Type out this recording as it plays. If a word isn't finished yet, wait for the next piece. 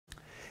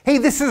Hey,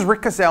 this is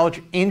Rick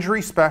Kaselj,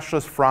 injury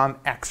specialist from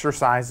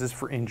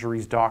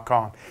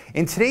exercisesforinjuries.com.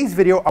 In today's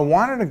video, I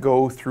wanted to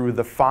go through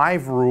the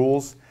 5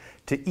 rules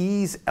to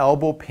ease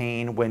elbow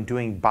pain when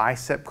doing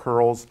bicep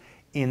curls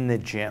in the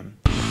gym.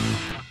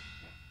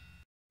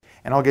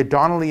 And I'll get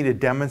Donnelly to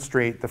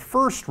demonstrate the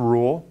first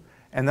rule,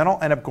 and then I'll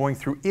end up going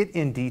through it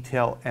in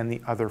detail and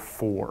the other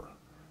 4.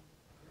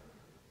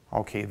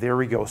 Okay, there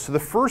we go. So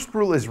the first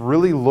rule is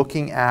really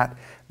looking at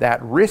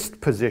that wrist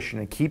position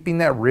and keeping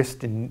that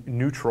wrist in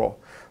neutral.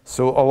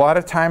 So a lot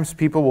of times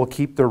people will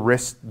keep the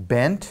wrist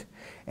bent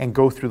and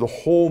go through the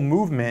whole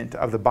movement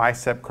of the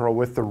bicep curl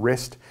with the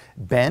wrist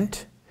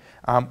bent,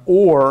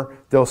 or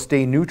they'll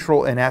stay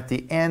neutral and at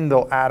the end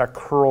they'll add a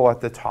curl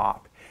at the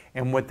top.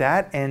 And what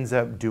that ends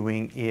up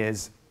doing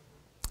is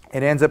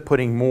it ends up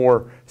putting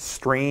more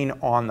strain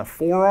on the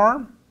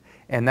forearm,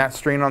 and that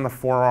strain on the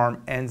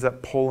forearm ends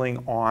up pulling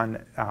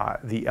on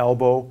the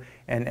elbow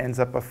and ends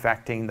up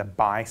affecting the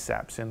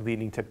biceps and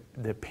leading to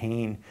the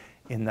pain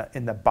in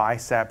the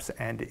biceps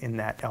and in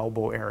that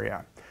elbow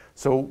area.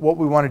 So what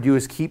we want to do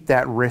is keep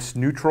that wrist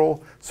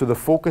neutral, so the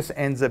focus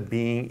ends up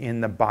being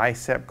in the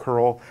bicep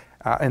curl,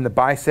 in the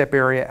bicep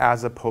area,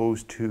 as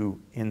opposed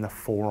to in the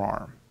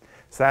forearm.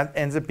 So that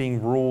ends up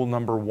being rule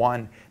number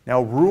 1.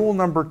 Now rule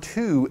number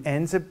 2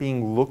 ends up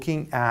being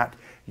looking at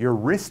your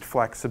wrist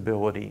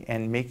flexibility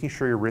and making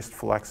sure your wrist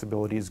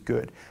flexibility is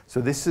good.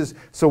 So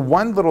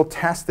one little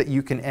test that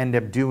you can end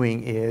up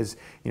doing is,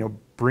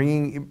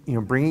 bringing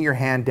your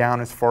hand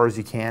down as far as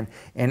you can,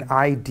 and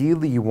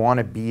ideally you want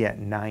to be at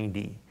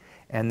 90.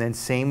 And then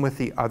same with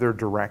the other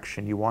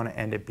direction, you want to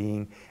end up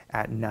being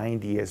at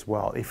 90 as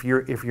well. If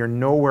you're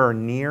nowhere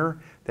near,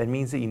 that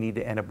means that you need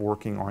to end up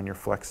working on your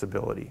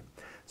flexibility.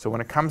 So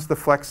when it comes to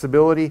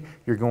flexibility,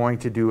 you're going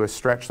to do a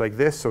stretch like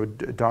this. So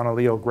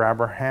Donnelly will grab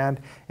her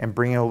hand and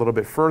bring it a little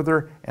bit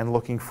further, and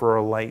looking for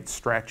a light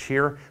stretch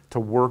here to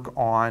work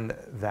on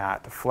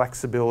that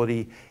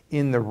flexibility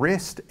in the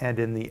wrist and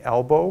in the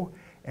elbow.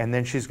 And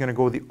then she's going to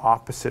go the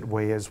opposite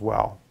way as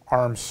well.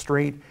 Arms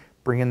straight,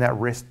 bringing that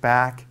wrist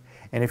back.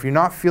 And if you're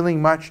not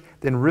feeling much,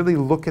 then really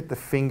look at the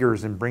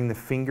fingers and bring the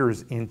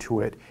fingers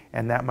into it,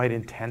 and that might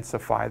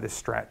intensify the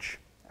stretch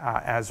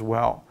as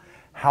well.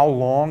 How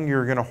long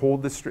you're going to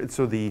hold this,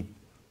 so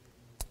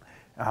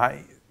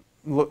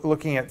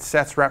looking at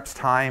sets, reps,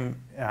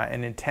 time,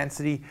 and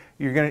intensity,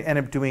 you're going to end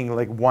up doing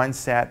like 1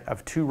 set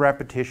of 2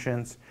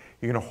 repetitions.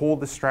 You're going to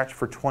hold the stretch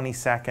for 20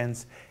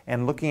 seconds,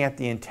 and looking at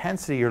the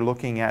intensity, you're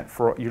looking at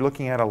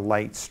a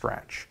light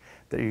stretch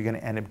that you're going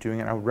to end up doing,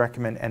 and I would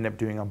recommend end up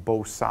doing on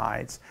both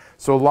sides.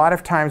 So a lot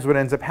of times what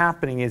ends up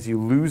happening is you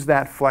lose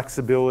that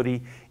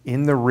flexibility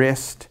in the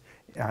wrist,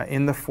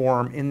 in the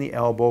forearm, in the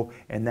elbow,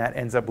 and that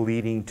ends up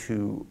leading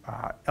to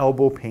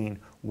elbow pain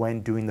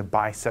when doing the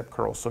bicep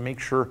curl. So make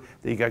sure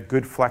that you got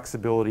good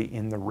flexibility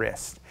in the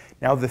wrist.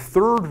 Now the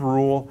third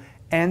rule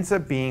ends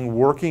up being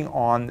working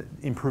on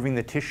improving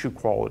the tissue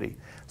quality.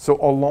 So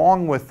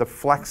along with the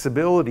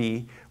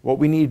flexibility, what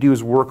we need to do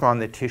is work on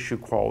the tissue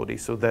quality,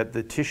 so that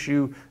the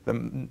tissue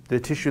and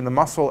the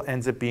muscle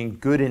ends up being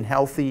good and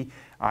healthy.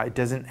 It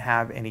doesn't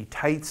have any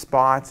tight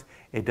spots,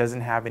 it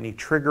doesn't have any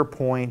trigger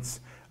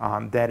points,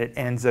 that it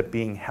ends up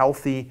being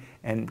healthy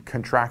and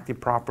contracted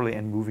properly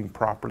and moving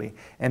properly.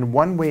 And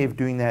one way of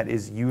doing that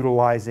is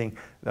utilizing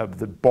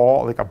the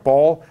ball, like a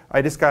ball.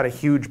 I just got a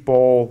huge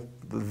ball,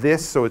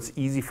 so it's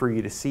easy for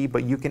you to see,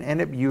 but you can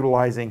end up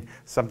utilizing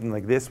something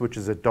like this, which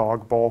is a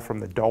dog ball from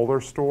the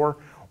dollar store,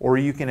 or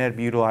you can end up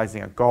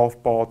utilizing a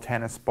golf ball,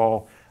 tennis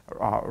ball,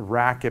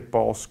 racket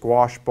ball,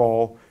 squash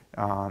ball,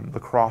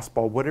 lacrosse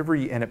ball, whatever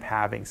you end up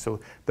having. So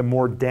the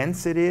more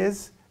dense it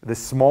is, the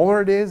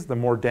smaller it is, the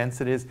more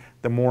dense it is,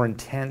 the more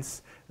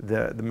intense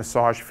the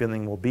massage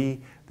feeling will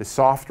be. The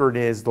softer it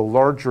is, the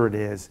larger it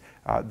is,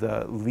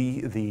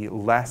 the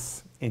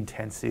less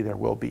intensity there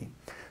will be.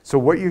 So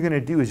what you're going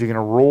to do is you're going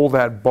to roll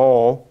that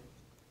ball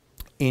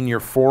in your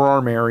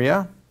forearm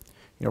area,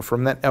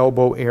 from that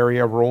elbow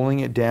area, rolling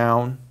it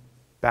down,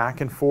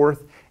 back and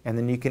forth, and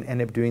then you can end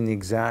up doing the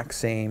exact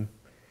same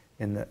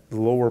in the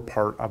lower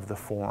part of the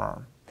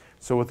forearm.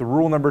 So with the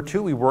rule number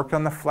 2, we worked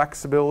on the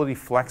flexibility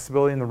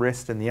in the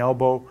wrist and the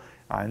elbow,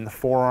 in the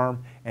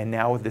forearm, and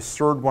now with this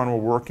third one, we're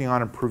working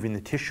on improving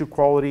the tissue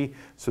quality.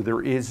 So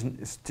there is,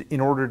 in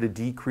order to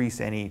decrease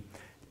any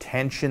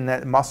tension,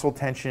 that muscle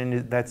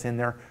tension that's in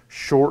there,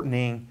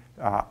 shortening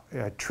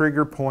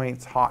trigger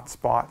points, hot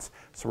spots.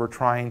 So we're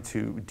trying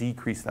to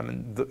decrease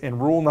them. And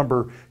rule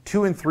number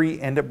 2 and 3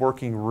 end up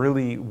working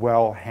really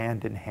well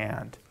hand in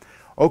hand.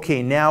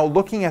 Okay, now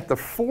looking at the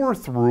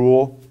 4th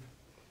rule.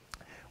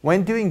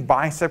 When doing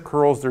bicep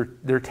curls,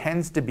 there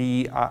tends to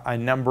be a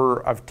number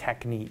of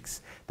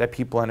techniques that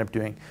people end up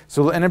doing.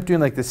 So they'll end up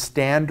doing like the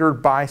standard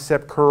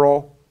bicep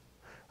curl,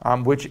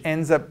 which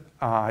ends up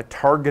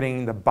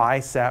targeting the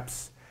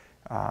biceps.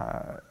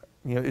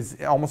 Is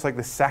almost like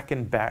the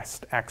second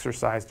best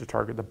exercise to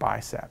target the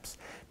biceps.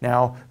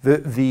 Now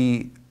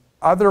the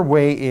other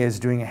way is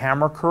doing a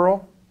hammer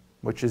curl,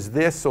 which is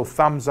this, so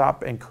thumbs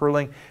up and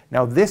curling.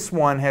 Now this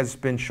one has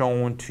been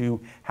shown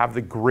to have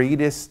the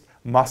greatest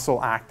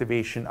muscle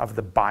activation of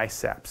the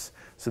biceps.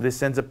 So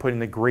this ends up putting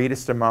the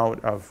greatest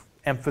amount of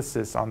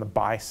emphasis on the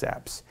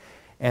biceps.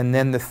 And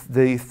then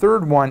the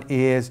third one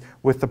is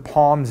with the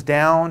palms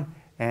down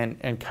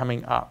and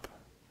coming up.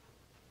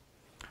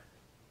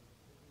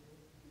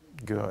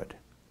 Good.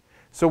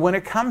 So when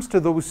it comes to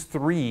those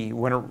three,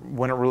 when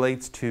it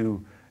relates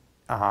to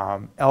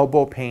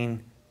elbow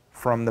pain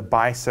from the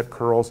bicep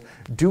curls,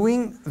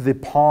 doing the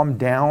palm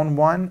down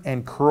one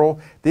and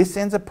curl, this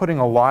ends up putting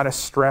a lot of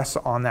stress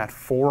on that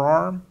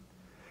forearm,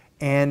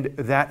 and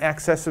that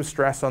excessive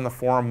stress on the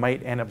forearm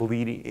might end up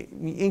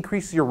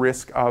increase your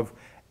risk of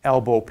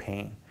elbow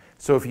pain.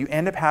 So if you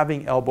end up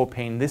having elbow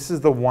pain, this is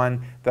the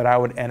one that I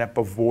would end up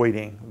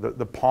avoiding,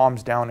 the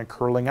palms down and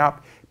curling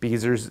up,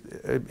 because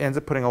it ends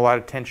up putting a lot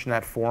of tension in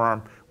that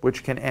forearm,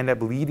 which can end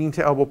up leading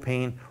to elbow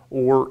pain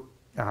or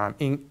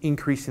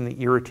increasing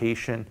the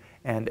irritation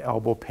and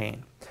elbow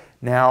pain.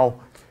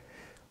 Now,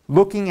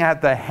 looking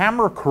at the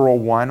hammer curl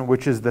one,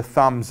 which is the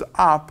thumbs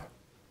up,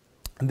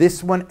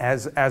 this one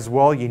as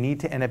well you need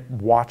to end up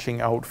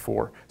watching out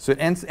for. So it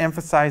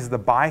emphasizes the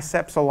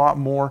biceps a lot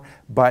more,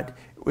 but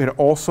it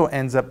also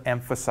ends up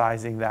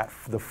emphasizing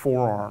the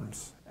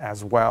forearms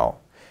as well.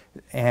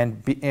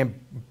 And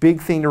big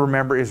thing to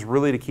remember is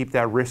really to keep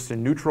that wrist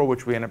in neutral,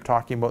 which we end up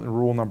talking about in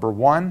rule number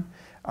 1.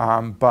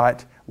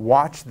 But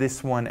watch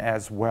this one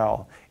as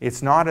well.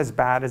 It's not as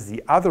bad as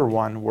the other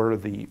one where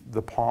the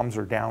palms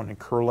are down and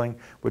curling,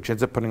 which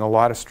ends up putting a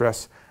lot of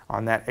stress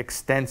on that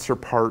extensor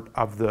part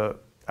of the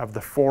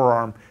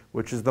forearm,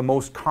 which is the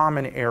most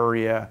common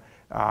area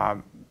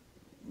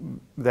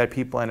that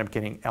people end up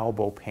getting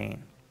elbow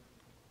pain.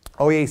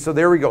 Okay, so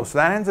there we go. So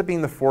that ends up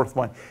being the fourth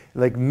one,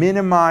 like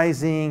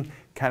minimizing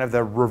kind of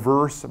the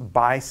reverse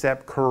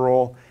bicep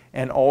curl,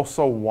 and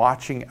also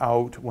watching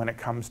out when it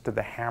comes to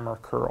the hammer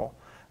curl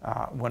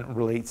when it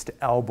relates to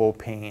elbow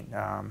pain.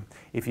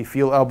 If you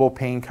feel elbow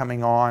pain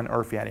coming on,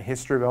 or if you had a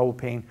history of elbow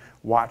pain,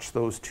 watch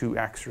those two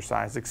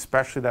exercises,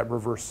 especially that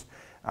reverse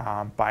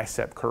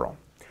bicep curl.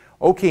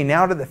 Okay,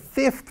 now to the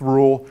fifth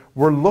rule,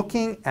 we're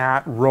looking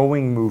at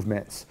rowing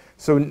movements.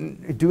 So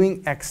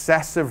doing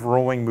excessive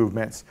rowing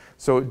movements.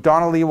 So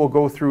Donna Lee will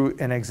go through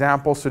an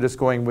example. So just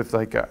going with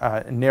like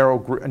a narrow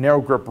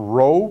grip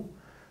row.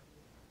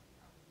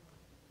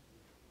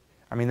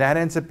 I mean, that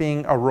ends up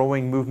being a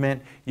rowing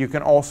movement. You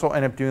can also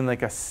end up doing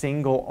like a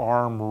single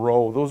arm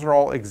row. Those are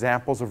all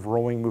examples of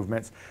rowing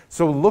movements.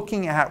 So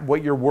looking at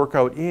what your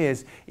workout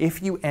is,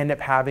 if you end up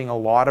having a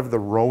lot of the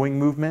rowing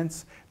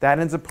movements, that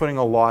ends up putting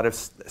a lot of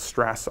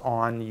stress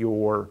on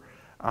your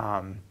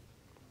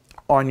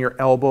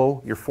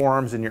elbow, your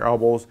forearms and your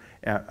elbows,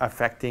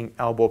 affecting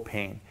elbow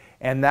pain.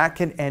 And that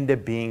can end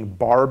up being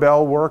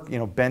barbell work,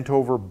 bent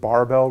over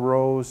barbell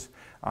rows,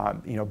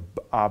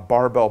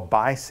 barbell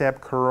bicep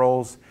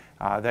curls.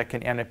 That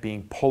can end up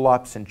being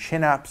pull-ups and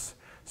chin-ups.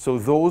 So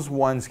those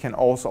ones can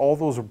also, all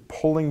those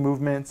pulling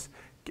movements,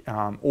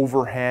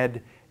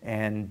 overhead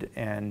and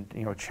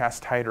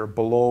chest height or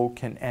below,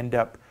 can end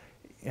up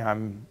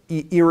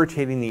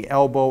irritating the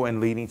elbow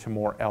and leading to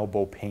more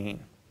elbow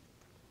pain.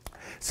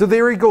 So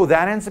there we go.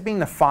 That ends up being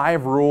the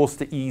 5 rules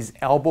to ease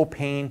elbow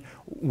pain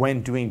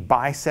when doing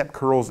bicep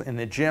curls in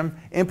the gym.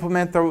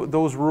 Implement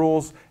those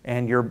rules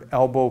and your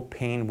elbow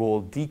pain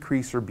will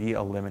decrease or be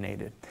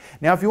eliminated.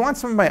 Now, if you want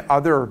some of my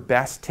other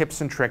best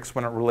tips and tricks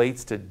when it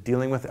relates to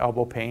dealing with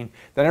elbow pain,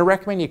 then I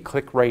recommend you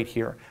click right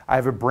here. I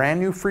have a brand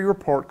new free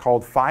report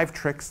called 5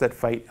 Tricks That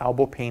Fight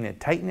Elbow Pain and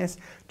Tightness.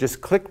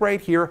 Just click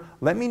right here.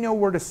 Let me know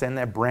where to send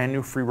that brand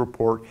new free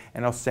report,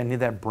 and I'll send you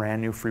that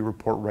brand new free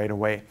report right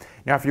away.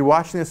 Now, if you're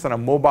watching this on a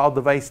mobile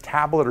device,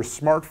 tablet, or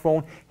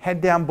smartphone,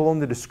 head down below in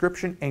the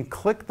description and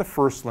click the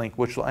first link,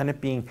 which will end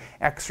up being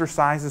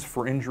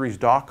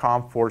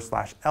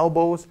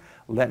exercisesforinjuries.com/elbows.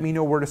 Let me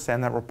know where to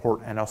send that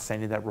report, and I'll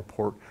send you that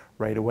report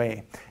right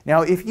away.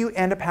 Now, if you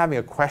end up having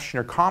a question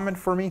or comment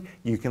for me,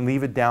 you can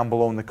leave it down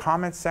below in the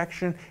comments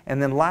section.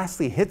 And then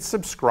lastly, hit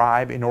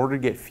subscribe in order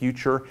to get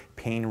future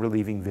pain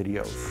relieving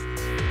videos.